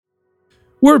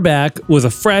We're back with a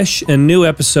fresh and new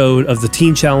episode of the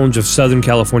Teen Challenge of Southern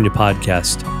California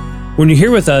podcast. When you're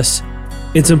here with us,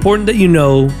 it's important that you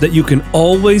know that you can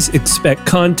always expect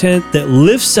content that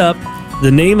lifts up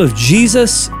the name of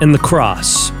Jesus and the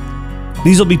cross.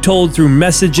 These will be told through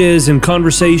messages and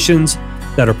conversations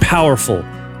that are powerful,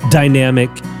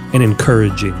 dynamic, and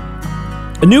encouraging.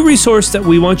 A new resource that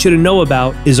we want you to know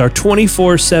about is our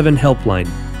 24/7 helpline.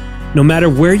 No matter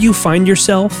where you find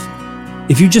yourself,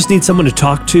 if you just need someone to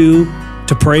talk to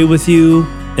pray with you,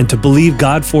 and to believe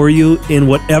God for you in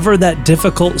whatever that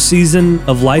difficult season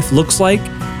of life looks like,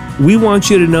 we want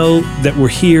you to know that we're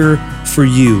here for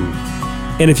you.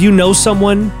 And if you know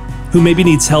someone who maybe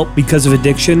needs help because of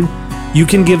addiction, you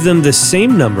can give them the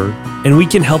same number and we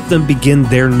can help them begin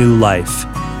their new life.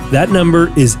 That number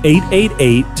is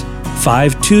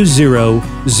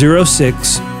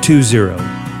 888-520-0620.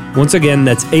 Once again,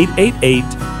 that's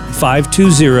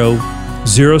 888-520-0620.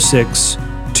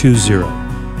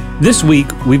 This week,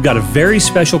 we've got a very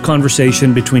special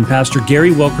conversation between Pastor Gary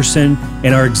Wilkerson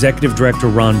and our Executive Director,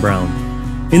 Ron Brown.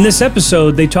 In this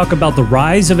episode, they talk about the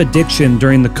rise of addiction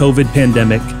during the COVID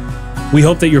pandemic. We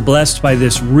hope that you're blessed by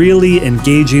this really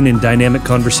engaging and dynamic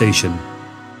conversation.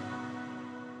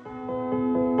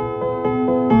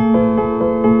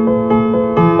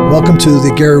 Welcome to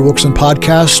the Gary Wilkerson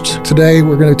podcast. Today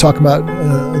we're going to talk about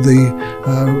the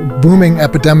booming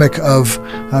epidemic of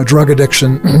drug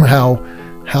addiction, in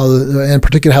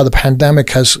particular how the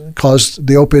pandemic has caused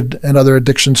the opioid and other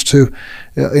addictions to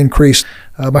increase.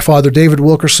 My father, David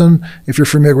Wilkerson, if you're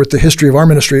familiar with the history of our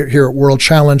ministry here at World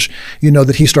Challenge, you know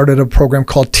that he started a program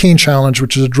called Teen Challenge,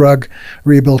 which is a drug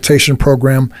rehabilitation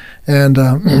program. And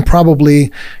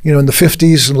probably, in the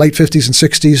 50s, late 50s and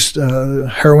 60s,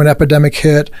 heroin epidemic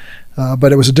hit.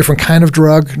 But it was a different kind of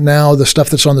drug. Now the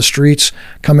stuff that's on the streets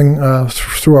coming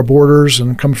through our borders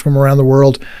and coming from around the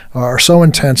world are so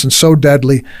intense and so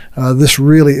deadly. This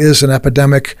really is an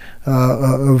epidemic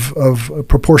of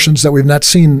proportions that we've not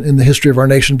seen in the history of our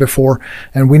nation before.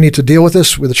 And we need to deal with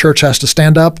this. The church has to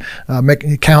stand up, make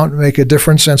it count, make a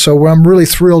difference. And so I'm really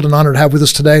thrilled and honored to have with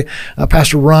us today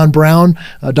Pastor Ron Brown,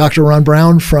 Dr. Ron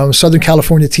Brown from Southern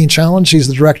California Teen Challenge. He's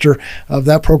the director of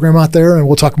that program out there, and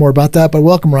we'll talk more about that. But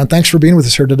welcome, Ron. Thanks for being with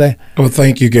us here today. Well,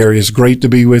 thank you, Gary. It's great to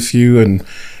be with you and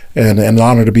an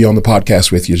honor to be on the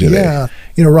podcast with you today.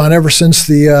 Yeah. Ron, ever since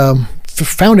the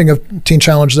founding of Teen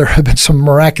Challenge, there have been some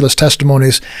miraculous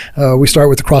testimonies. We start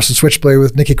with the Cross and Switchblade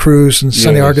with Nicky Cruz and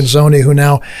Sonny Arganzoni, who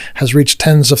now has reached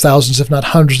tens of thousands, if not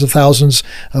hundreds of thousands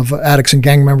of addicts and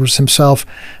gang members himself.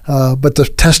 But the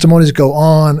testimonies go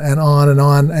on and on and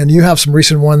on. And you have some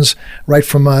recent ones right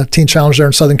from Teen Challenge there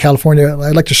in Southern California.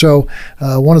 I'd like to show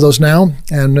one of those now,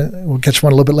 and we'll catch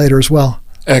one a little bit later as well.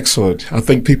 Excellent. I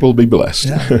think people will be blessed.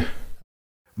 Yeah.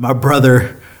 My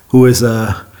brother, who is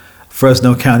a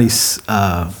Fresno County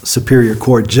Superior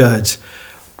Court judge,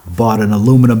 bought an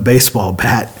aluminum baseball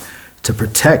bat to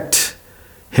protect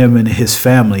him and his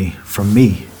family from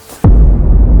me.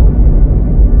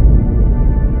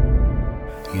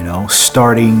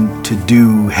 Starting to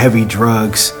do heavy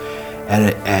drugs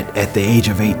at the age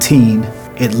of 18,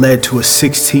 it led to a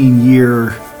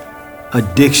 16-year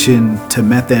addiction to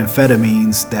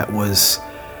methamphetamines that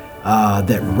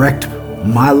wrecked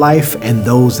my life and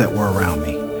those that were around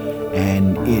me.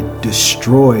 And it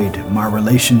destroyed my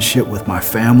relationship with my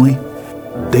family.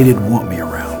 They didn't want me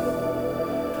around.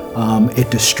 It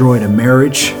destroyed a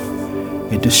marriage.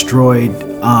 It destroyed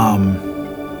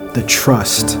the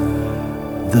trust,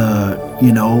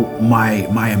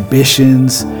 my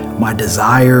ambitions, my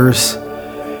desires.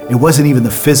 It wasn't even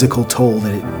the physical toll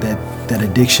that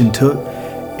addiction took.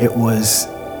 It was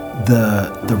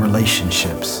the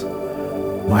relationships,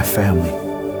 my family,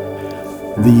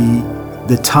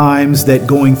 the times that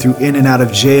going through in and out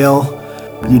of jail,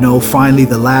 finally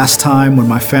the last time when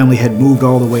my family had moved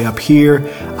all the way up here,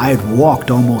 I had walked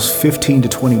almost 15 to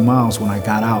 20 miles when I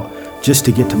got out just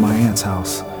to get to my aunt's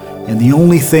house. And the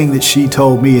only thing that she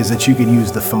told me is that you can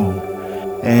use the phone.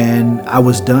 And I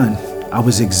was done. I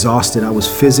was exhausted. I was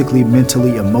physically,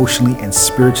 mentally, emotionally, and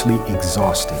spiritually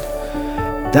exhausted.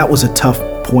 That was a tough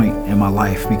point in my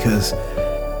life because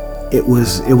it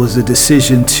was a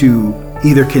decision to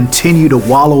either continue to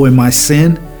wallow in my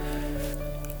sin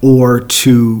or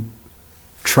to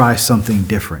try something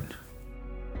different.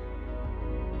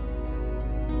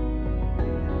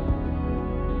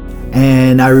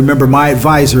 And I remember my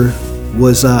advisor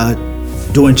was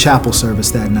doing chapel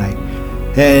service that night.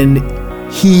 And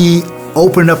he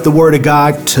opened up the Word of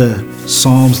God to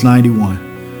Psalms 91.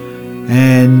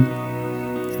 And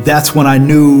that's when I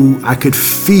knew I could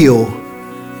feel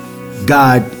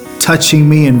God touching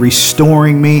me and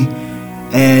restoring me.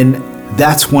 And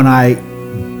that's when I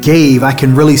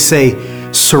can really say,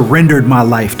 surrendered my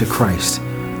life to Christ.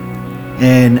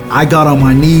 And I got on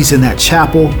my knees in that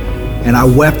chapel and I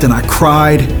wept and I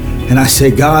cried and I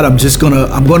said, God, I'm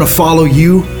gonna follow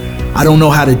you. I don't know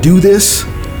how to do this,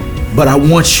 but I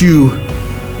want you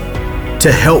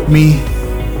to help me,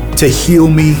 to heal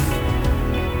me.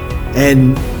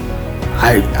 And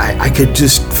I could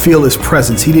just feel his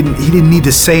presence. He didn't need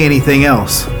to say anything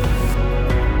else.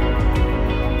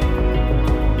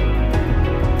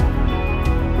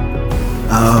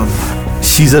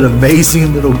 She's an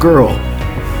amazing little girl,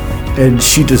 and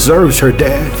she deserves her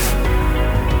dad,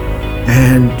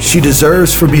 and she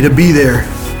deserves for me to be there,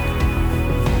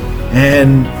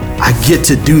 and I get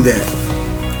to do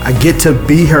that. I get to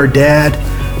be her dad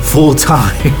full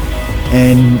time,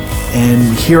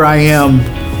 and here I am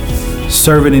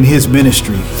serving in his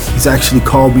ministry. He's actually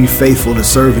called me faithful to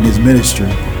serve in his ministry,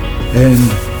 and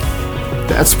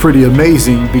that's pretty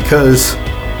amazing, because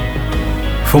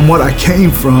from what I came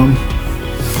from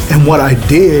and what I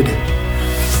did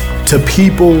to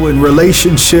people and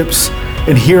relationships,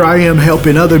 and here I am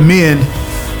helping other men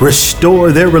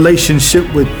restore their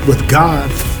relationship with God,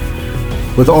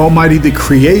 with Almighty the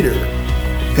Creator.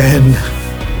 And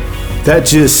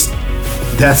that's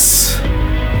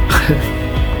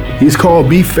He's called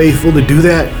me faithful to do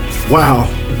that. Wow,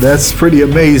 that's pretty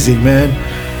amazing, man.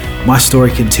 My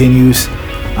story continues,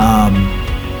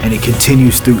 and it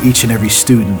continues through each and every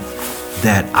student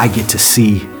that I get to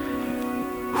see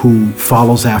who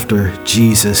follows after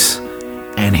Jesus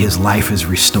and his life is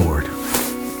restored.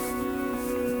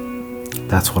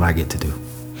 That's what I get to do.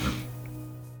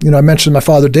 I mentioned my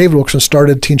father, David Wilkerson,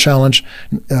 started Teen Challenge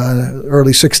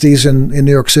early 60s in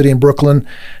New York City and Brooklyn.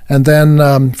 And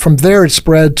then from there, it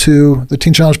spread to the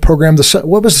Teen Challenge program.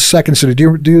 What was the second city?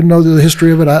 Do you know the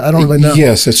history of it? I don't really know.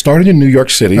 Yes, it started in New York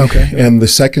City. Okay. And the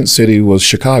second city was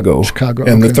Chicago.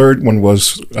 And the third one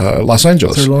was Los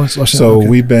Angeles. So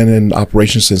we've been in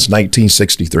operation since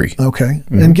 1963. Okay.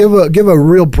 Mm-hmm. And give a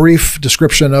real brief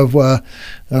description of,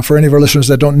 for any of our listeners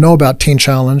that don't know about Teen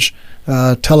Challenge,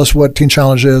 tell us what Teen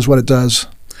Challenge is, what it does.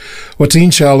 Well,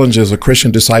 Teen Challenge is a Christian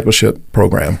discipleship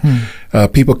program.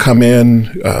 People come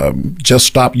in, just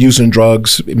stop using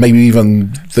drugs, maybe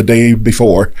even the day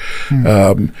before.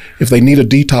 If they need a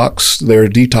detox, there are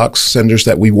detox centers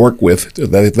that we work with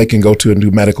that they can go to and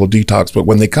do medical detox. But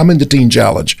when they come into Teen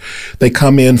Challenge, they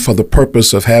come in for the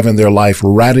purpose of having their life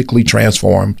radically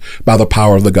transformed by the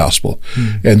power of the gospel.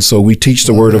 And so we teach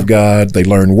the Word of God. They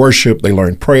learn worship. They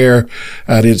learn prayer.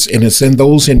 And it's in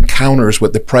those encounters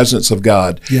with the presence of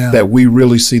God that we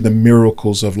really see the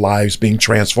miracles of lives being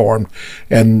transformed.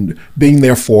 And being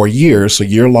there for years, a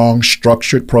year-long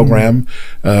structured program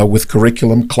with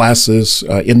curriculum, classes,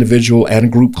 individual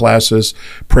and group classes,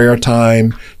 prayer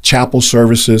time, chapel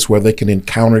services where they can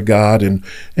encounter God and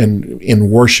in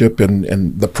worship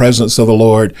and the presence of the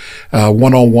Lord,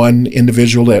 one-on-one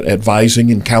individual advising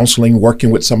and counseling,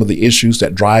 working with some of the issues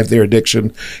that drive their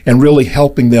addiction, and really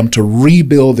helping them to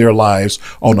rebuild their lives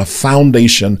on a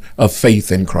foundation of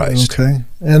faith in Christ. Okay.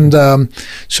 And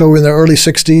so in the early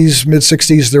 60s,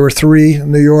 mid-60s, there were 3,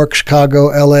 New York, Chicago,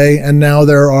 LA, and now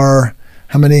there are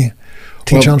how many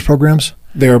Teen Challenge programs?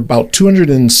 There are about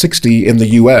 260 in the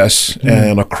U.S.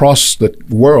 and across the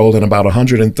world in about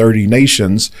 130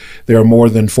 nations, there are more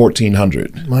than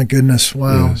 1,400. My goodness.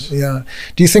 Wow. Yes. Yeah.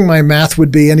 Do you think my math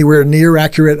would be anywhere near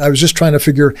accurate? I was just trying to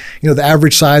figure, the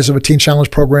average size of a Teen Challenge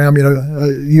program.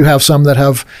 You have some that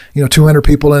have, 200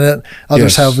 people in it.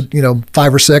 Others have,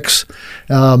 5 or 6.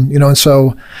 And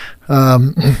so,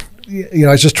 I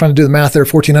was just trying to do the math there.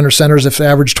 1,400 centers. If they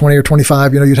average 20 or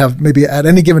 25, you'd have maybe at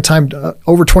any given time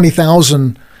over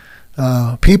 20,000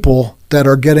 people that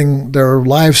are getting their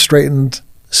lives straightened,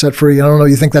 set free. I don't know.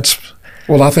 You think that's?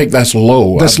 Well, I think that's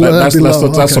low. That's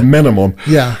a minimum.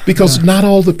 Yeah. Because not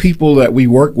all the people that we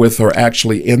work with are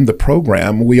actually in the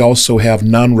program. We also have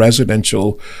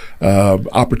non-residential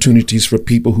opportunities for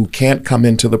people who can't come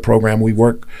into the program. We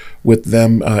work with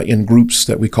them in groups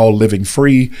that we call Living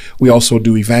Free. We also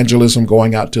do evangelism,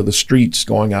 going out to the streets,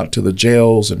 going out to the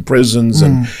jails and prisons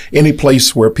and any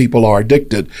place where people are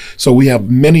addicted. So we have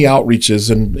many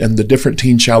outreaches, and the different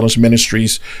Teen Challenge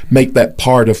ministries make that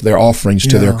part of their offerings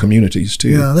to their communities too.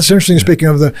 Yeah, that's interesting. Speaking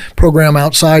of the program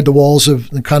outside the walls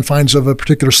of the confines of a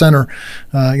particular center,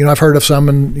 I've heard of some,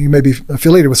 and you may be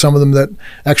affiliated with some of them, that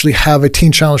actually have a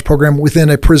Teen Challenge program within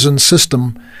a prison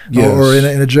system or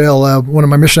in a jail. One of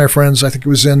my missionary friends, I think it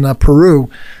was in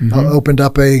Peru, opened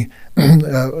up a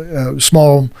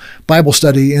small Bible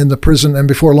study in the prison, and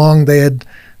before long they had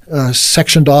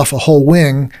sectioned off a whole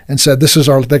wing and said, "This is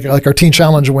our like our Teen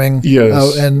Challenge wing."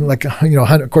 Yes. And like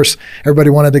of course, everybody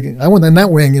wanted to. I went in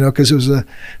that wing, because it was a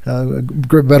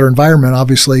better environment,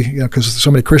 obviously, because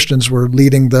so many Christians were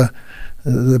leading the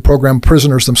program,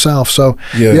 prisoners themselves. So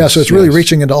so it's really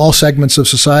reaching into all segments of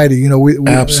society. We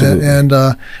absolutely. And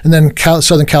then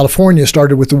Southern California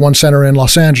started with the one center in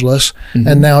Los Angeles,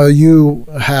 and now you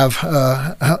have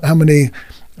how many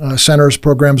centers,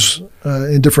 programs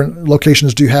in different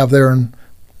locations do you have there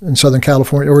in Southern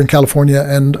California or in California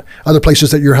and other places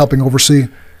that you're helping oversee?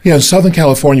 Yeah, in Southern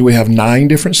California, we have 9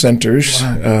 different centers.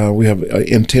 Wow. We have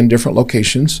in 10 different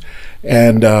locations,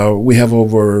 and we have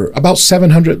about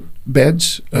 700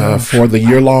 beds for the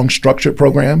year-long structured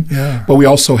program. Yeah. But we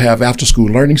also have after-school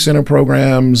learning center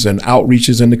programs and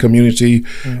outreaches in the community,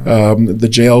 the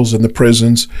jails and the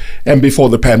prisons. And before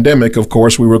the pandemic, of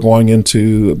course, we were going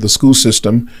into the school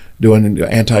system doing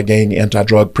anti-gang,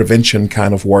 anti-drug prevention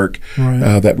kind of work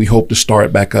that we hope to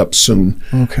start back up soon.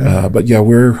 Okay. But yeah,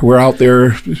 we're out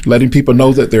there letting people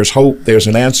know that there's hope, there's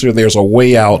an answer, there's a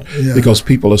way out, because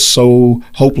people are so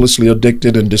hopelessly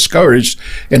addicted and discouraged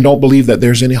and don't believe that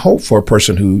there's any hope for a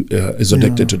person who is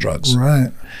addicted to drugs. Right.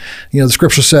 The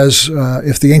scripture says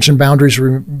if the ancient boundaries,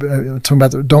 talking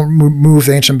about don't move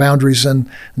the ancient boundaries, and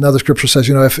another scripture says,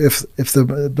 if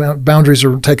the boundaries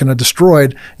are taken and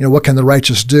destroyed, what can the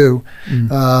righteous do?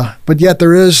 But yet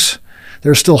there's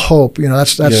still hope.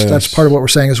 That's part of what we're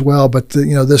saying as well. But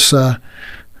this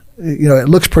it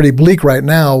looks pretty bleak right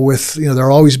now with there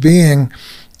are always being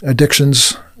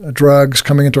addictions, drugs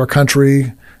coming into our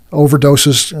country,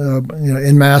 overdoses,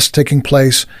 en masse taking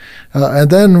place, and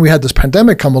then we had this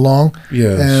pandemic come along,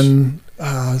 and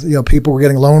people were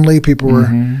getting lonely. People were,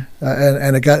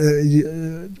 and it got,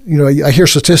 I hear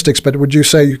statistics, but would you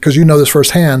say, because you know this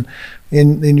firsthand,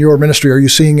 in your ministry, are you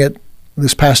seeing it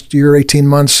this past year, 18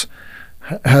 months?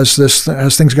 Has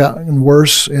things gotten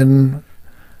worse in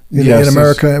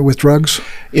America with drugs?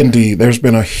 Indeed, there's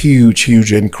been a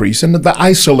huge increase, and the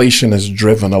isolation has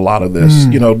driven a lot of this.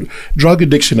 Drug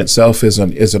addiction itself is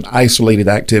an isolated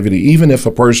activity. Even if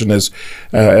a person is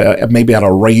maybe at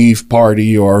a rave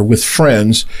party or with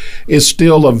friends, it's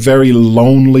still a very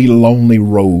lonely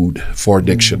road for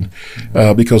addiction,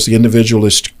 because the individual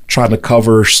is trying to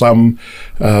cover something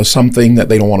that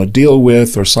they don't want to deal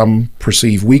with, or some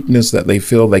perceived weakness that they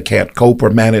feel they can't cope or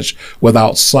manage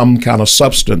without some kind of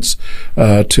substance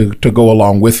to go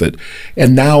along with it.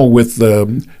 And now with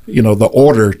the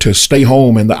order to stay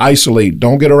home and to isolate,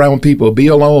 don't get around people, be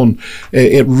alone,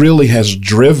 it really has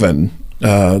driven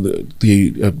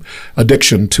the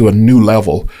addiction to a new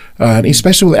level, and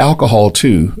especially with alcohol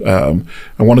too. And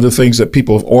one of the things that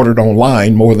people have ordered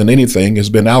online more than anything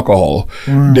has been alcohol,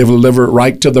 delivered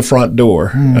right to the front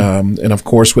door. And of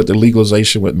course, with the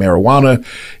legalization with marijuana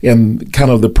and kind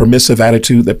of the permissive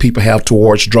attitude that people have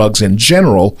towards drugs in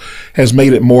general, has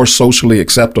made it more socially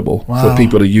acceptable for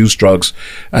people to use drugs.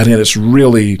 And it's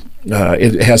really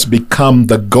it has become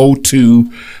the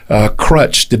go-to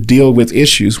crutch to deal with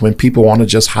issues when people want to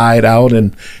just hide out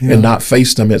and not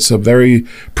face them. It's a very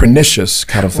pernicious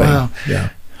kind of thing. Wow. Yeah.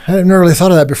 I hadn't really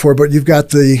thought of that before, but you've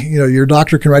got your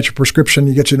doctor can write your prescription,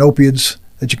 you get you an opiates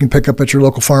that you can pick up at your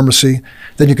local pharmacy.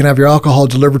 Then you can have your alcohol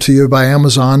delivered to you by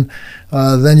Amazon.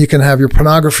 Then you can have your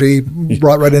pornography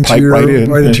brought right into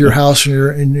your house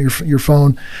and your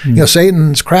phone.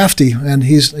 Satan's crafty, and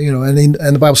he's and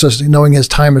the Bible says, knowing his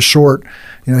time is short,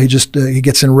 he just he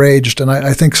gets enraged. And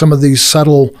I think some of these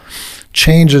subtle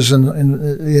changes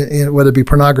in whether it be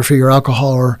pornography or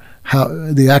alcohol or how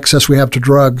the access we have to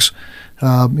drugs,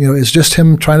 is just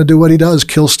him trying to do what he does: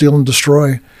 kill, steal, and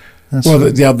destroy.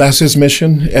 That's his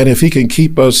mission. And if he can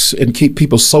keep us and keep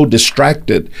people so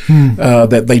distracted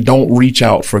that they don't reach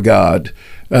out for God,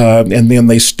 and then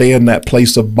they stay in that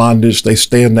place of bondage, they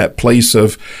stay in that place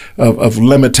of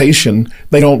limitation,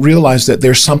 they don't realize that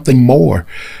there's something more.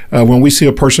 When we see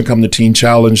a person come to Teen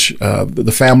Challenge,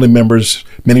 the family members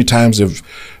many times have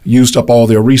used up all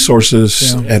their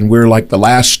resources, and we're like the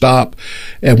last stop.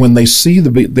 And when they see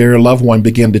their loved one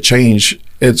begin to change,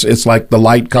 it's like the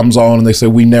light comes on and they say,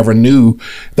 we never knew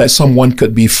that someone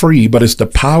could be free. But it's the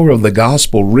power of the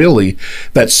gospel really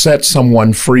that sets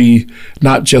someone free,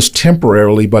 not just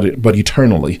temporarily, but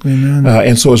eternally.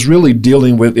 And so it's really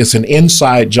dealing with, it's an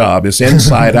inside job. It's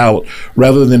inside out,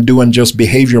 rather than doing just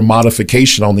behavior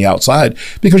modification on the outside.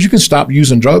 Because you can stop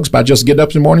using drugs by just getting up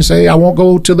in the morning and say, hey, I won't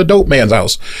go to the dope man's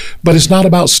house. But it's not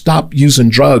about stop using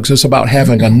drugs. It's about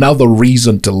having another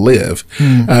reason to live.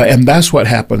 And that's what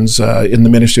happens in the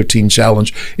ministry of Teen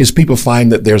Challenge is people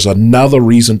find that there's another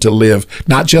reason to live,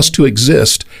 not just to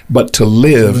exist, but to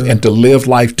live and to live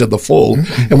life to the full.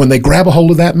 And when they grab a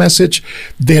hold of that message,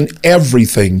 then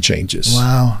everything changes.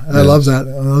 Wow. I love that.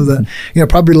 I love that.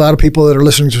 Probably a lot of people that are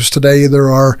listening to us today,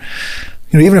 there are,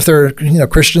 even if they're,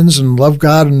 Christians and love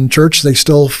God and church, they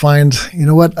still find,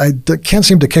 I can't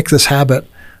seem to kick this habit.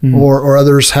 Or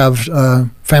others have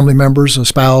family members, a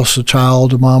spouse, a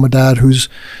child, a mom, a dad who's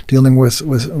dealing with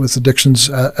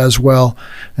addictions as well.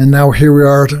 And now here we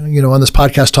are, on this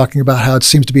podcast talking about how it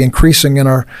seems to be increasing in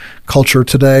our culture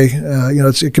today.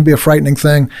 It can be a frightening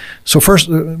thing. So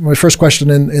my first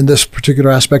question in this particular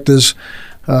aspect is,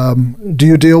 do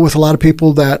you deal with a lot of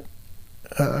people that,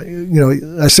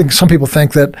 I think some people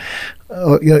think that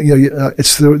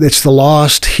it's the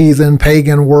lost, heathen,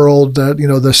 pagan world that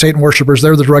the Satan worshipers,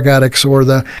 they're the drug addicts, or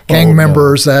the gang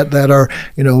members that are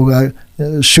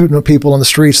shooting at people on the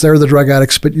streets, they're the drug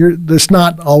addicts. But that's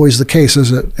not always the case,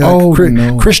 is it?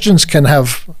 No. Christians can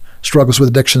have struggles with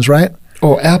addictions, right?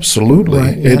 Oh, absolutely.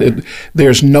 Right, yeah.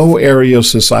 There's no area of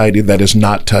society that is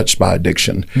not touched by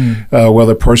addiction.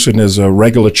 Whether a person is a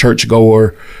regular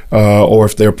churchgoer or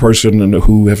if they're a person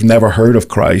who have never heard of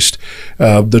Christ,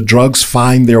 the drugs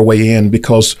find their way in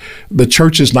because the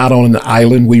church is not on an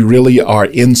island. We really are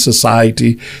in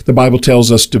society. The Bible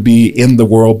tells us to be in the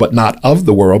world, but not of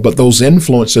the world. But those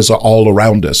influences are all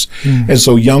around us. And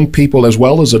so young people as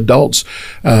well as adults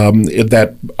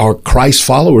that are Christ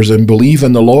followers and believe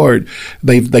in the Lord,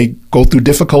 they go through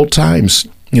difficult times.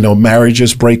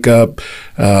 Marriages break up,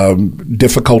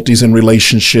 difficulties in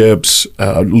relationships,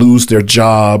 lose their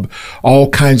job, all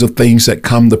kinds of things that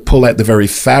come to pull at the very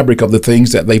fabric of the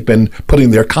things that they've been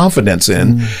putting their confidence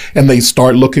in. And they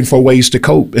start looking for ways to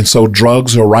cope. And so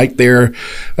drugs are right there.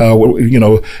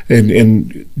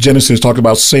 In Genesis, talk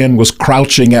about sin was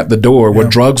crouching at the door, where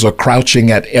drugs are crouching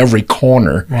at every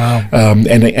corner. Wow. And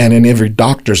in every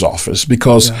doctor's office,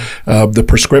 because the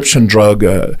prescription drug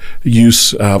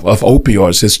use of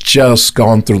opioids has just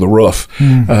gone through the roof.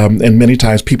 And many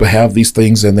times people have these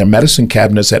things in their medicine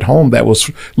cabinets at home that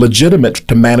was legitimate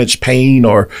to manage pain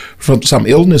or from some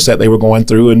illness that they were going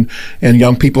through. And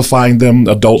young people find them,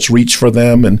 adults reach for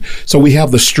them. And so we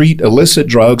have the street illicit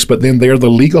drugs, but then they're the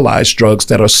legalized drugs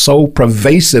that are so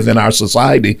pervasive in our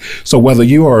society. So whether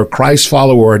you are a Christ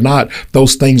follower or not,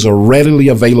 those things are readily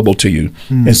available to you.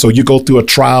 And so you go through a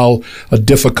trial, a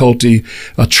difficulty,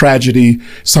 a tragedy,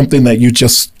 something that you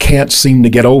just can't seem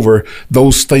to get over,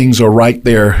 those things are right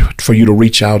there for you to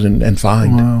reach out and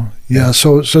find. Wow. Yeah.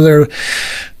 So there are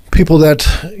people that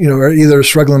are either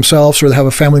struggling themselves or they have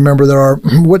a family member that are.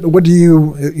 What do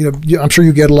you I'm sure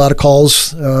you get a lot of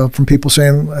calls from people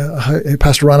saying, "Hey,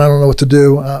 Pastor Ron, I don't know what to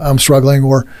do. I'm struggling,"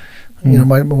 or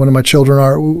one of my children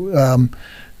are.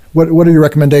 What are your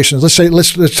recommendations? Let's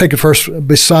take it first.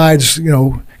 Besides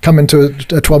coming to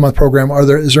a 12-month program,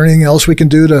 is there anything else we can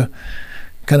do to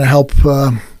kind of help?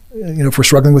 If we're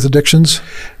struggling with addictions?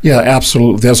 Yeah,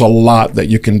 absolutely. There's a lot that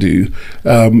you can do.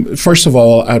 First of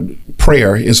all,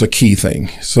 prayer is a key thing.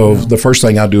 So the first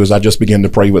thing I do is I just begin to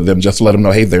pray with them, just to let them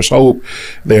know, hey, there's hope.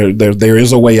 There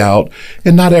is a way out.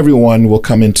 And not everyone will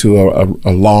come into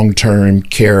a long-term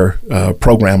care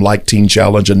program like Teen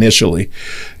Challenge initially.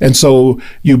 And so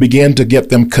you begin to get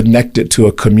them connected to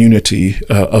a community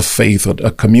of faith,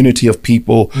 a community of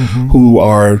people who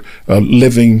are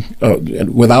living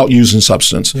without using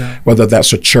substance. Whether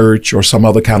that's a church or some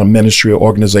other kind of ministry or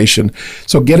organization.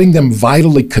 So getting them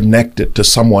vitally connected to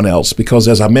someone else, because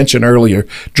as I mentioned earlier,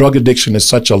 drug addiction is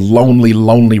such a lonely,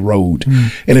 lonely road.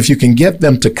 And if you can get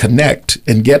them to connect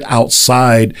and get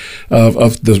outside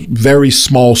of the very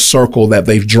small circle that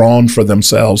they've drawn for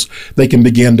themselves, they can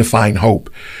begin to find hope.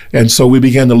 And so we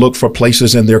begin to look for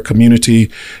places in their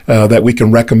community that we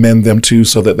can recommend them to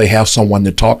so that they have someone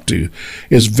to talk to.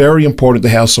 It's very important to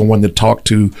have someone to talk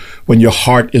to when your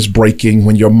heart is breaking,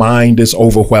 when your mind is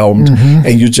overwhelmed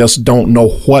and you just don't know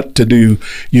what to do.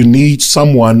 You need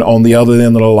someone on the other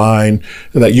end of the line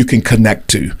that you can connect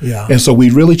to. And so we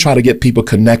really try to get people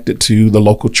connected to the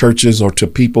local churches or to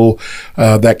people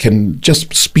that can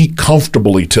just speak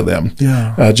comfortably to them,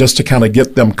 just to kind of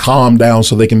get them calmed down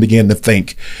so they can begin to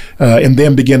think and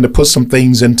then begin to put some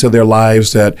things into their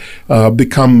lives that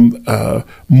become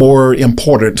more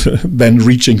important than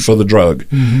reaching for the drug.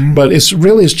 But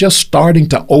it's just starting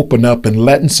to open up and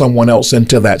letting someone else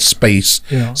into that space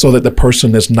so that the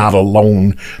person is not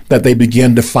alone, that they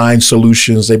begin to find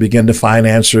solutions, they begin to find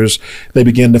answers, they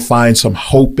begin to find some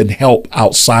hope and help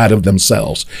outside of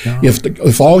themselves.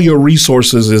 If all your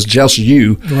resources is just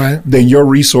you, then your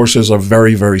resources are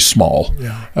very, very small.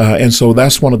 And so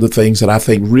that's one of the things that I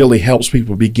think really helps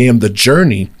people begin the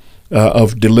journey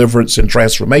of deliverance and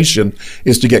transformation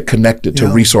is to get connected to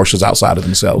resources outside of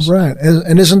themselves. Right.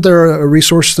 And isn't there a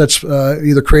resource that's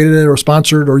either created or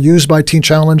sponsored or used by Teen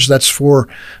Challenge that's for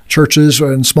churches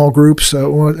and small groups?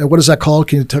 What is that called?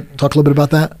 Can you talk a little bit about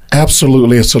that?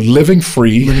 Absolutely. It's a Living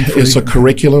Free. It's a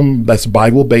curriculum that's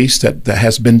Bible-based that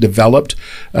has been developed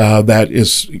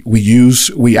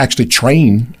we actually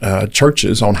train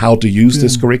churches on how to use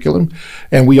this curriculum.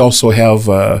 And we also have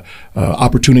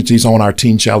opportunities on our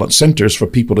Teen Challenge centers for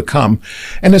people to come.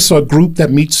 And it's a group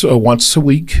that meets once a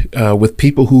week with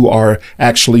people who are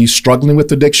actually struggling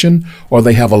with addiction, or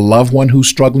they have a loved one who's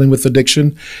struggling with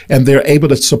addiction, and they're able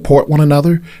to support one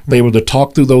another. They're able to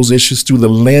talk through those issues through the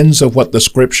lens of what the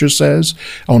Scripture says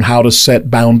on how to set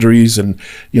boundaries and,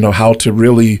 how to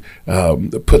really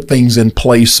put things in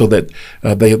place so that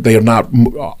they are not,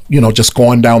 just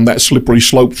going down that slippery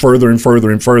slope further and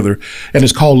further and further. And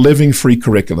it's called Living Free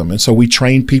Curriculum. And so we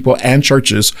train people and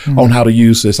churches on how to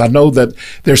use this. I know that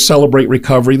there's Celebrate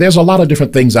Recovery. There's a lot of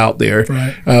different things out there.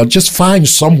 Right. Just find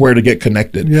somewhere to get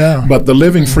connected. Yeah. But the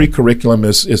Living Free Curriculum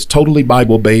is totally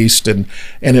Bible-based, and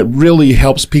it really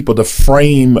helps people to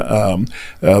frame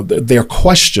their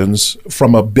questions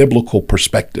from a biblical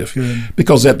perspective. Good.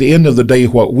 Because at the end of the day,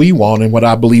 what we want and what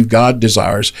I believe God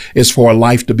desires is for a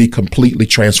life to be completely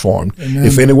transformed. Amen.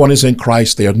 If anyone is in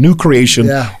Christ, they are new creation.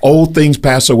 Yeah. Old things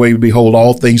pass away. Behold,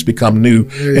 all things become new.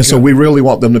 And so we really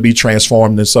want them to be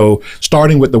transformed. And so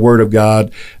starting with the Word of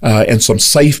God and some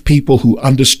safe people who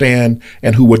understand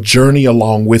and who would journey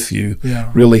along with you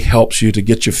really helps you to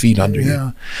get your feet under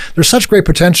you. There's such great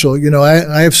potential.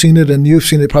 I have seen it, and you've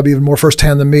seen it probably even more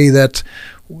firsthand than me, that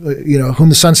whom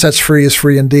the sun sets free is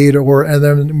free indeed. And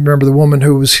then remember the woman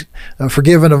who was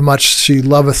forgiven of much, she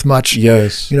loveth much.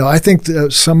 Yes. I think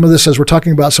some of this, as we're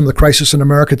talking about some of the crisis in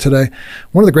America today,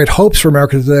 one of the great hopes for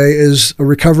America today is a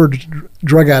recovered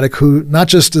drug addict who not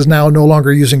just is now no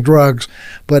longer using drugs,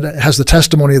 but has the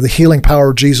testimony of the healing power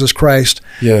of Jesus Christ.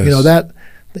 Yes.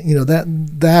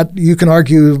 That you can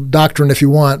argue doctrine if you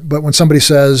want, but when somebody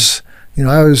says,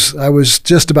 I was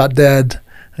just about dead,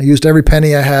 I used every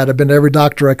penny I had. I've been to every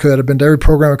doctor I could. I've been to every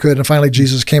program I could. And finally,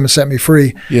 Jesus came and set me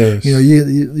free. Yes. You're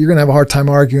going to have a hard time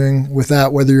arguing with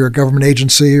that, whether you're a government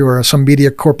agency or some media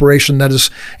corporation that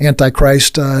is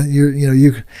anti-Christ.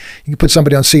 You can put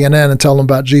somebody on CNN and tell them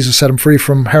about Jesus set them free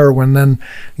from heroin. Then,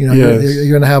 you're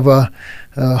going to have a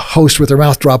host with their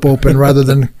mouth drop open rather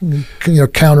than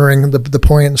countering the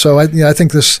point. And so I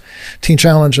think this Teen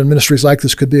Challenge and ministries like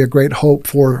this could be a great hope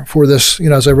for this.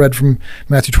 As I read from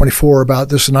Matthew 24 about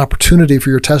this, an opportunity for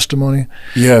your testimony.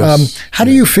 Yes. How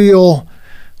do you feel?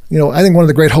 I think one of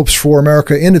the great hopes for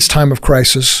America in its time of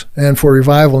crisis and for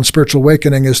revival and spiritual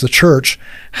awakening is the church.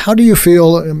 How do you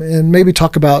feel, and maybe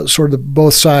talk about sort of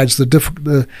both sides,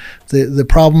 the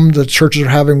problem that churches are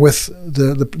having with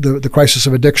the crisis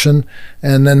of addiction,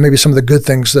 and then maybe some of the good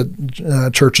things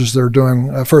that churches that are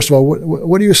doing. First of all,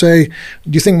 what do you say?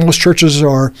 Do you think most churches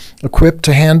are equipped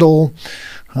to handle,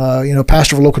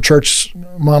 pastor of a local church,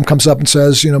 mom comes up and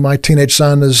says, my teenage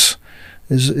son is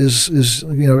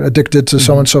addicted to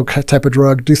so-and-so type of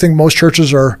drug. Do you think most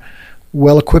churches are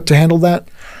well equipped to handle that?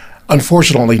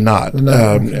 Unfortunately not. No,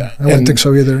 I wouldn't think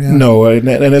so either. Yeah. No, and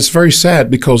it's very sad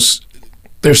because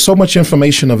there's so much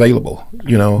information available,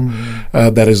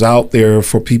 that is out there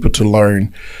for people to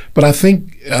learn. But I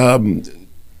think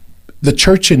the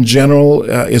church in general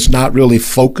is not really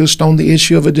focused on the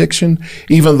issue of addiction,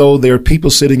 even though there are people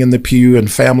sitting in the pew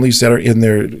and families that are in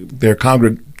their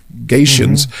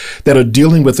congregations that are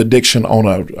dealing with addiction on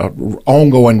a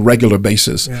ongoing, regular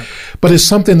basis. Yeah. But it's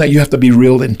something that you have to be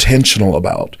real intentional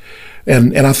about.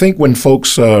 And I think when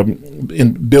folks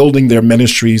in building their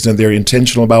ministries and they're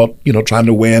intentional about, trying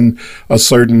to win a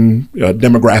certain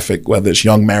demographic, whether it's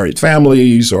young married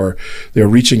families or they're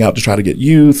reaching out to try to get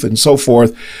youth and so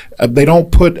forth, they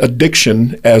don't put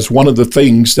addiction as one of the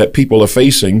things that people are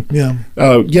facing. Yeah.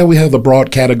 We have the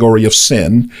broad category of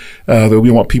sin, that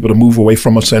we want people to move away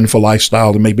from a sinful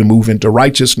lifestyle and maybe move into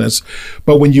righteousness.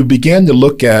 But when you begin to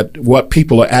look at what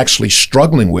people are actually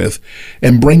struggling with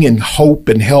and bringing hope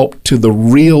and help to the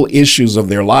real issues of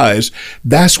their lives,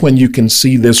 that's when you can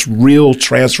see this real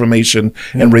transformation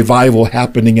and revival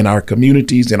happening in our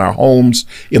communities, in our homes,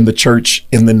 in the church,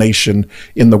 in the nation,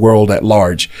 in the world at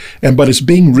large. But it's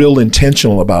being real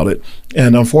intentional about it.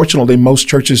 And unfortunately, most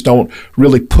churches don't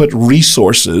really put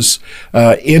resources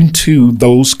into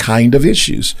those kind of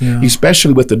issues,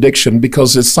 especially with addiction,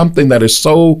 because it's something that is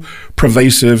so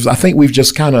pervasive. I think we've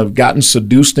just kind of gotten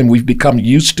seduced and we've become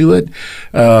used to it.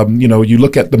 You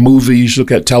look at the movies,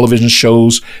 look at television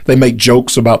shows, they make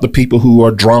jokes about the people who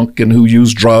are drunk and who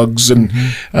use drugs. And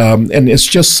it's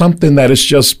just something that is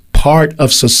just part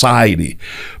of society,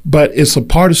 but it's a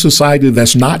part of society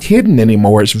that's not hidden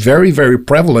anymore. It's very, very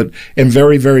prevalent and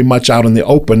very, very much out in the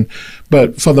open.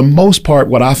 But for the most part,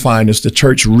 what I find is the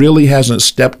church really hasn't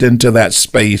stepped into that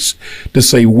space to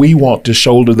say, we want to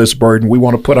shoulder this burden. We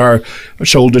want to put our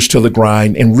shoulders to the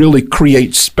grind and really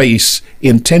create space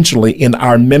intentionally in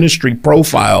our ministry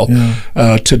profile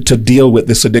to deal with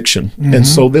this addiction. And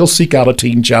so they'll seek out a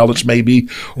Teen Challenge maybe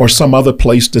or some other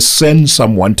place to send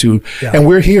someone to. And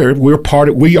we're here. We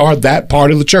are that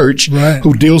part of the church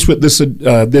who deals with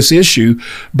this issue.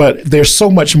 But there's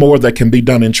so much more that can be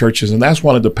done in churches. And that's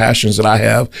one of the passions that I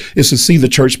have, is to see the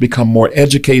church become more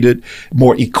educated,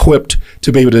 more equipped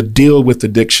to be able to deal with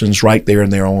addictions right there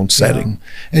in their own setting.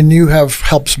 And you have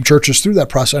helped some churches through that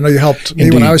process. I know you helped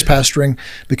me when I was pastoring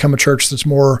become a church that's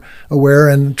more aware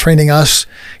and training us.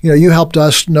 You helped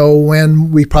us know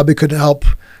when we probably could help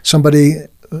somebody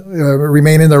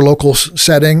remain in their local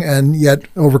setting and yet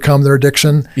overcome their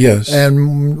addiction. Yes.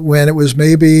 And when it was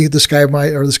maybe this guy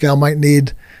or this gal might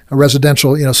need a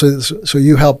residential, so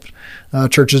you help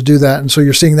churches do that. And so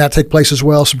you're seeing that take place as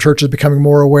well. Some churches becoming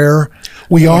more aware.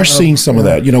 We are seeing some of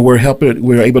that.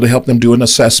 We're able to help them do an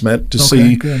assessment to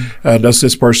see, does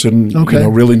this person,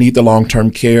 really need the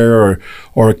long-term care,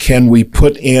 or can we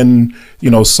put in,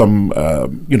 some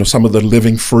of the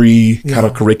living free kind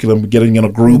of curriculum, getting in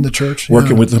a group, in the church,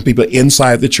 working with some people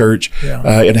inside the church,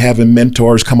 and having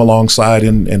mentors come alongside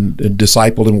and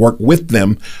disciple and work with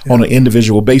them on an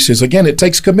individual basis. Again, it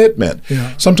takes commitment.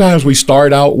 Sometimes we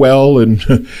start out well,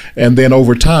 and then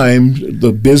over time,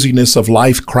 the busyness of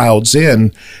life crowds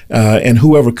in, and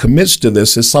whoever commits to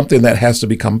this is something that has to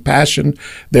become passion.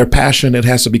 Their passion, it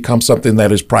has to become something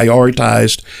that is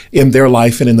prioritized in their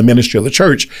life and in the ministry of the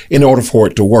church in order for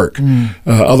it to work.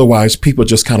 Otherwise, people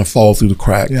just kind of fall through the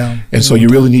crack. And so you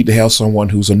really need to have someone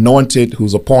who's anointed,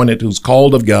 who's appointed, who's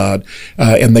called of God,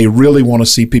 and they really want to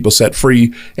see people set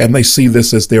free, and they see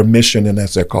this as their mission and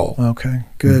as their call. Okay,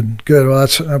 good. Well,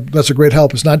 that's a great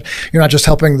help. You're not just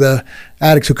helping the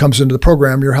addict who comes into the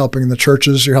program. You're helping the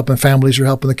churches. You're helping families. You're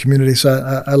helping the community.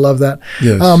 So I love that.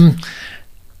 Yes.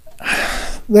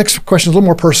 Next question is a little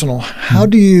more personal. How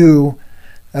do you,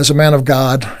 as a man of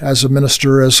God, as a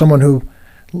minister, as someone who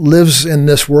lives in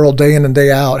this world day in and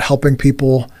day out, helping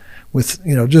people with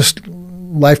just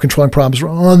life controlling problems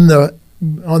on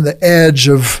the edge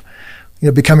of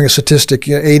becoming a statistic?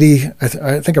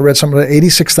 I think I read something like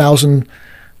 86,000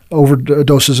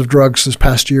 overdoses of drugs this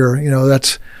past year.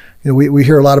 That's we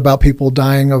hear a lot about people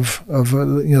dying of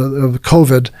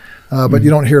COVID, but you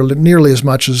don't hear nearly as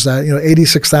much as that.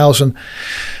 86,000.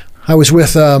 I was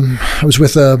with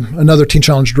another Teen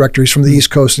Challenge director. He's from the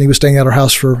East Coast, and he was staying at our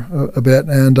house for a bit.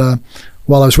 And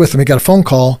while I was with him, he got a phone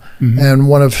call, and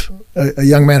a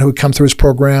young man who had come through his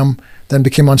program then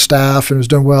became on staff and was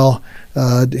doing well.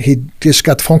 He just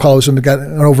got the phone call. He got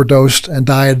overdosed and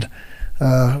died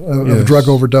of a drug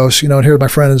overdose. And here my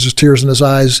friend is just tears in his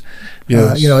eyes.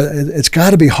 It's got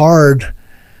to be hard.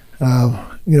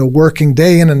 Working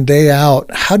day in and day out.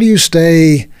 How do you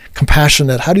stay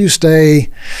compassionate? How do you stay,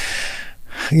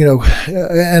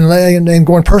 and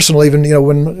going personal, even,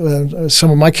 when some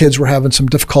of my kids were having some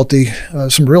difficulty,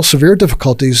 some real severe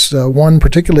difficulties. One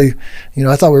particularly,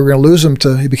 I thought we were going to lose him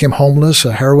he became homeless,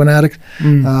 a heroin addict.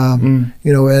 And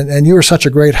you were such a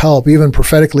great help, even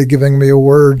prophetically giving me a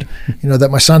word,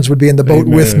 that my sons would be in the boat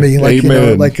with me, like,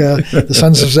 the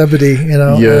sons of Zebedee,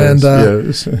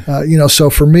 so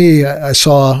for me, I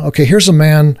saw, okay, here's a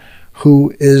man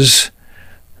who is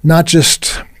not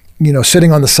just,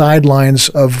 sitting on the sidelines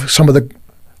of some of the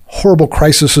horrible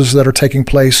crises that are taking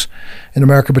place in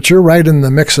America, but you're right in the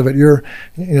mix of it. You're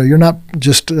not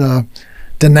just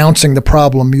denouncing the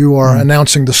problem. You are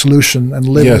announcing the solution and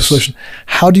living the solution.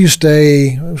 How do you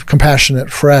stay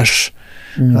compassionate, fresh?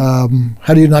 How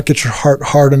do you not get your heart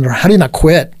hardened, or how do you not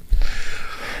quit?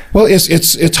 Well,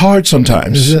 it's hard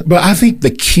sometimes, but I think the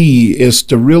key is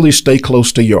to really stay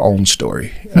close to your own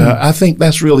story. I think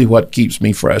that's really what keeps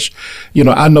me fresh.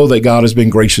 I know that God has been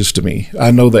gracious to me.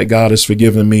 I know that God has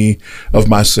forgiven me of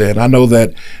my sin. I know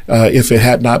that if it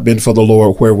had not been for the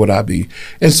Lord, where would I be?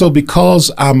 And so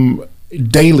because I'm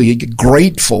daily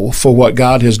grateful for what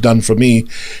God has done for me,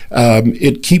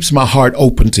 it keeps my heart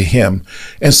open to Him.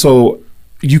 And so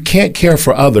you can't care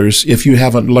for others if you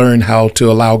haven't learned how to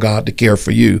allow God to care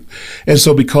for you. And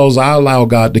so because I allow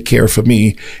God to care for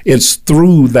me, it's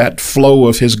through that flow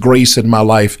of His grace in my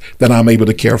life that I'm able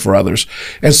to care for others.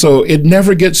 And so it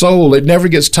never gets old. It never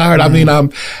gets tired. I mean,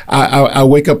 I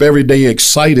wake up every day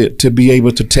excited to be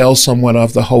able to tell someone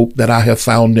of the hope that I have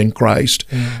found in Christ,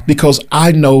 because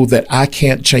I know that I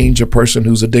can't change a person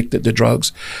who's addicted to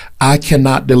drugs. I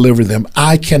cannot deliver them.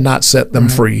 I cannot set them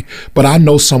free. But I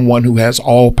know someone who has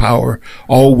all power,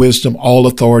 all wisdom, all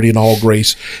authority, and all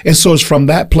grace. And so it's from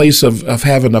that place of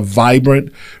having a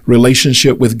vibrant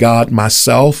relationship with God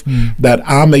myself that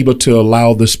I'm able to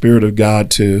allow the Spirit of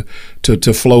God to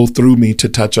flow through me to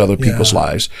touch other people's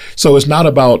lives. So it's not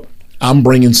about I'm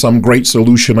bringing some great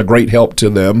solution, a great help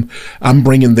to them. I'm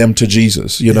bringing them to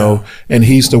Jesus, you know, and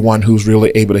He's the one who's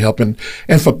really able to help. And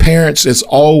for parents, it's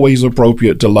always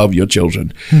appropriate to love your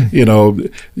children. You know,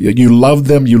 you love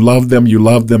them, you love them, you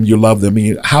love them, you love them. I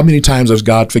mean, how many times has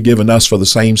God forgiven us for the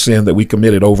same sin that we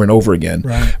committed over and over again,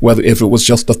 whether if it was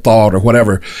just a thought or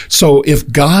whatever. So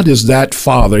if God is that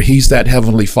Father, He's that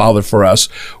Heavenly Father for us,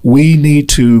 we need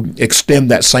to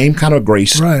extend that same kind of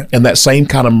grace and that same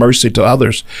kind of mercy to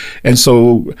others. And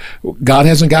so God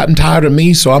hasn't gotten tired of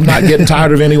me, so I'm not getting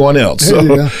tired of anyone else. So,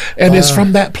 and it's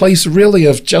from that place really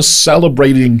of just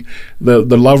celebrating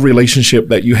the love relationship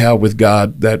that you have with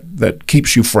God that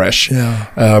keeps you fresh.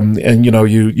 And you know,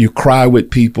 you cry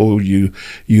with people, you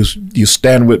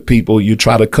stand with people, you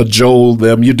try to cajole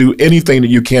them, you do anything that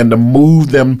you can to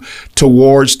move them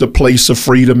towards the place of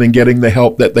freedom and getting the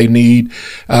help that they need.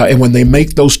 And when they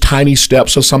make those tiny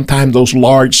steps, or sometimes those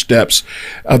large steps,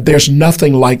 there's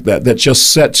nothing like that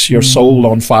just sets your soul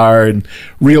on fire and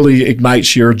really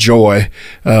ignites your joy.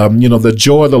 You know, the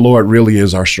joy of the Lord really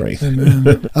is our strength.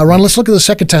 Amen. Ron, let's look at the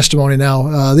second testimony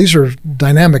now. These are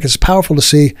dynamic. It's powerful to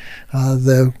see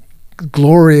the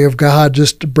glory of God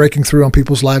just breaking through on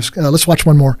people's lives. Let's watch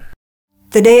one more.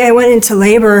 The day I went into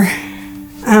labor,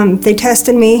 they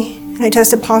tested me, and I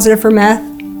tested positive for meth.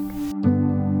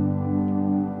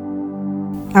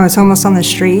 I was almost on the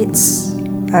streets.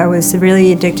 I was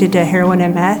severely addicted to heroin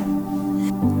and meth.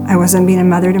 I wasn't being a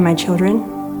mother to my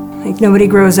children. Like, nobody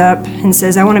grows up and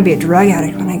says, I want to be a drug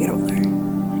addict when I get older.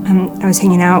 I was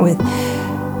hanging out with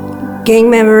gang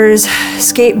members,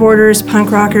 skateboarders,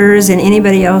 punk rockers, and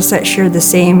anybody else that shared the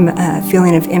same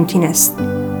feeling of emptiness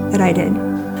that I did.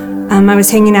 I was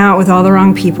hanging out with all the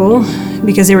wrong people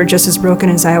because they were just as broken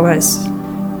as I was.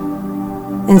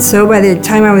 And so by the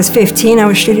time I was 15, I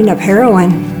was shooting up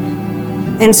heroin.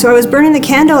 And so I was burning the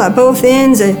candle at both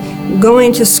ends,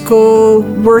 going to school,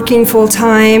 working full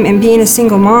time, and being a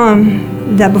single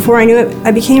mom, that before I knew it,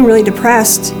 I became really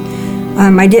depressed.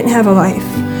 I didn't have a life.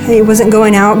 I wasn't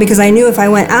going out because I knew if I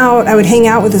went out, I would hang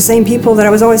out with the same people that I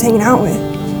was always hanging out with.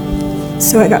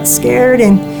 So I got scared,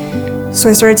 and so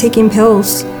I started taking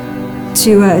pills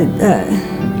to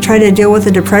try to deal with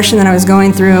the depression that I was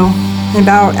going through. And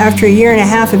about after a year and a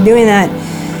half of doing that,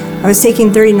 I was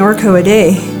taking 30 Norco a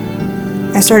day.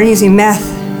 I started using meth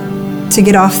to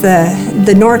get off the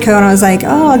Norco, and I was like,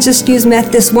 oh, I'll just use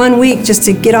meth this 1 week just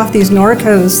to get off these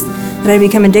Norcos that I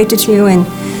become addicted to. And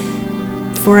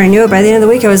before I knew it, by the end of the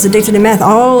week, I was addicted to meth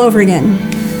all over again.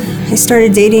 I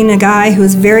started dating a guy who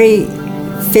was very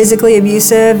physically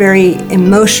abusive, very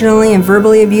emotionally and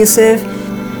verbally abusive.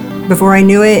 Before I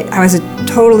knew it, I was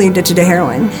totally addicted to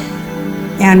heroin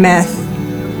and meth.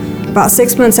 About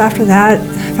 6 months after that,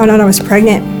 I found out I was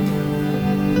pregnant.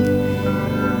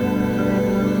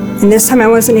 And this time I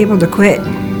wasn't able to quit.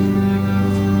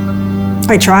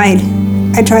 I tried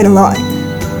a lot.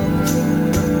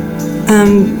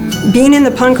 Being in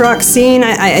the punk rock scene,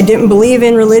 I didn't believe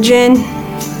in religion.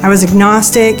 I was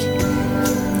agnostic.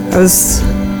 I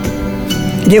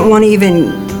didn't want to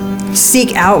even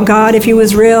seek out God if He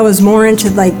was real. I was more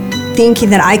into like thinking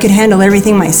that I could handle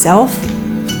everything myself.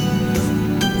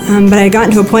 But I got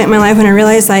into a point in my life when I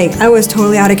realized like I was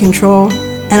totally out of control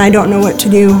and I don't know what to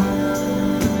do.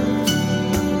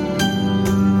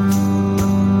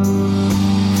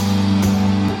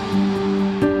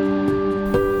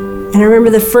 And I remember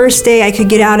the first day I could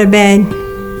get out of bed,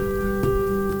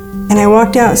 and I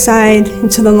walked outside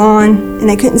into the lawn,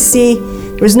 and I couldn't see,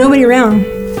 there was nobody around.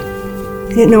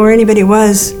 I didn't know where anybody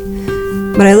was,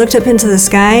 but I looked up into the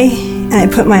sky, and I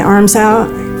put my arms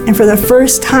out, and for the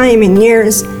first time in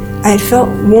years, I had felt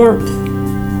warmth,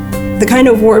 the kind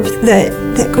of warmth that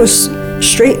goes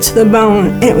straight to the bone,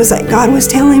 and it was like God was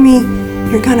telling me,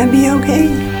 you're gonna be okay.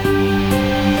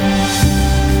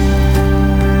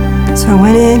 So I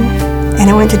went in, and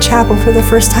I went to chapel for the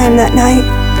first time that night.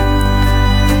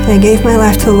 And I gave my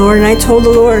life to the Lord, and I told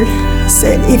the Lord, I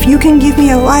said, if you can give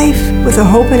me a life with a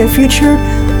hope and a future,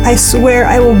 I swear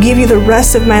I will give you the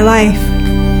rest of my life.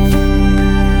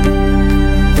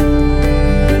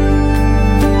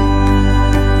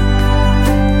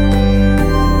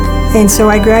 And so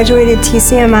I graduated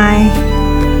TCMI,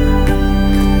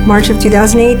 March of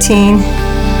 2018,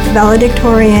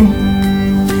 valedictorian.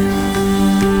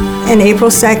 And April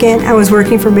 2nd, I was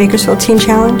working for Bakersfield Teen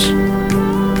Challenge.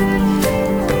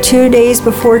 2 days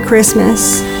before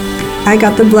Christmas, I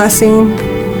got the blessing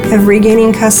of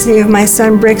regaining custody of my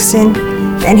son, Brixton,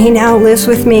 and he now lives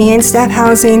with me in staff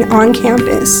housing on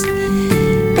campus.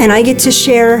 And I get to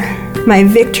share my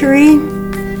victory.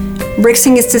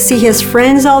 Brixton gets to see his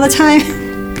friends all the time.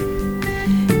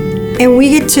 And we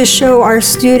get to show our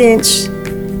students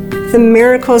the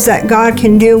miracles that God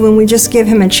can do when we just give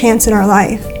him a chance in our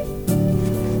life.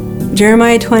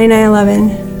 Jeremiah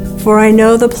 29:11, for I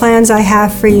know the plans I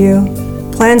have for you,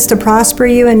 plans to prosper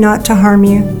you and not to harm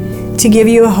you, to give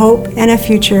you a hope and a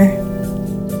future.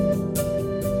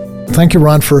 Thank you,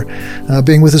 Ron, for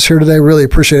being with us here today. Really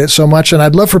appreciate it so much. And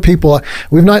I'd love for people,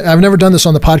 I've never done this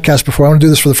on the podcast before. I want to do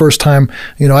this for the first time.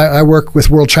 You know, I work with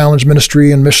World Challenge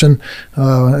Ministry and Mission,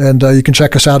 and you can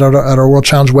check us out at our World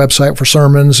Challenge website for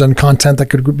sermons and content that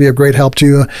could be a great help to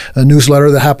you. A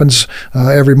newsletter that happens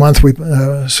every month. We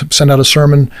send out a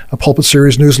sermon, a pulpit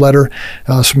series newsletter,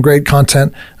 some great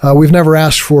content. We've never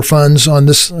asked for funds on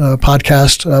this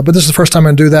podcast, but this is the first time I'm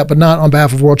going to do that, but not on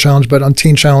behalf of World Challenge, but on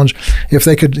Teen Challenge. If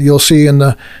they could, you'll see in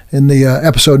the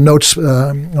episode notes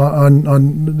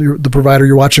on the provider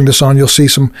you're watching this on, you'll see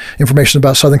some information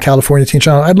about Southern California Teen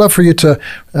Challenge. I'd love for you to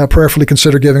prayerfully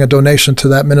consider giving a donation to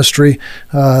that ministry.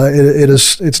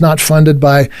 It's not funded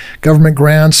by government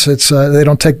grants. They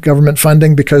don't take government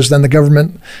funding because then the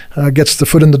government gets the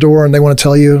foot in the door and they want to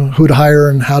tell you who to hire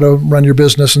and how to run your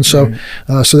business. And so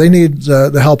so they need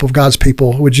the help of God's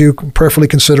people. Would you prayerfully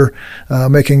consider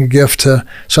making a gift to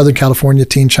Southern California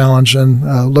Teen Challenge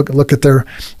and look at their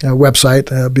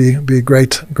website? Be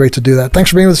great to do that. Thanks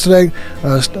for being with us today.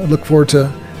 Look forward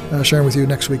to sharing with you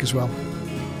next week as well.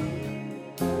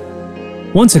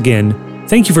 Once again,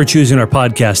 thank you for choosing our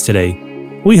podcast today.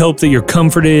 We hope that you're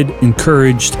comforted,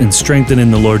 encouraged, and strengthened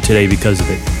in the Lord today because of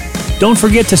it. Don't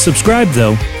forget to subscribe,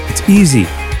 though. It's easy.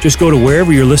 Just go to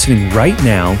wherever you're listening right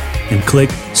now and click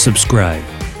subscribe.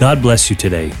 God bless you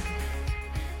today.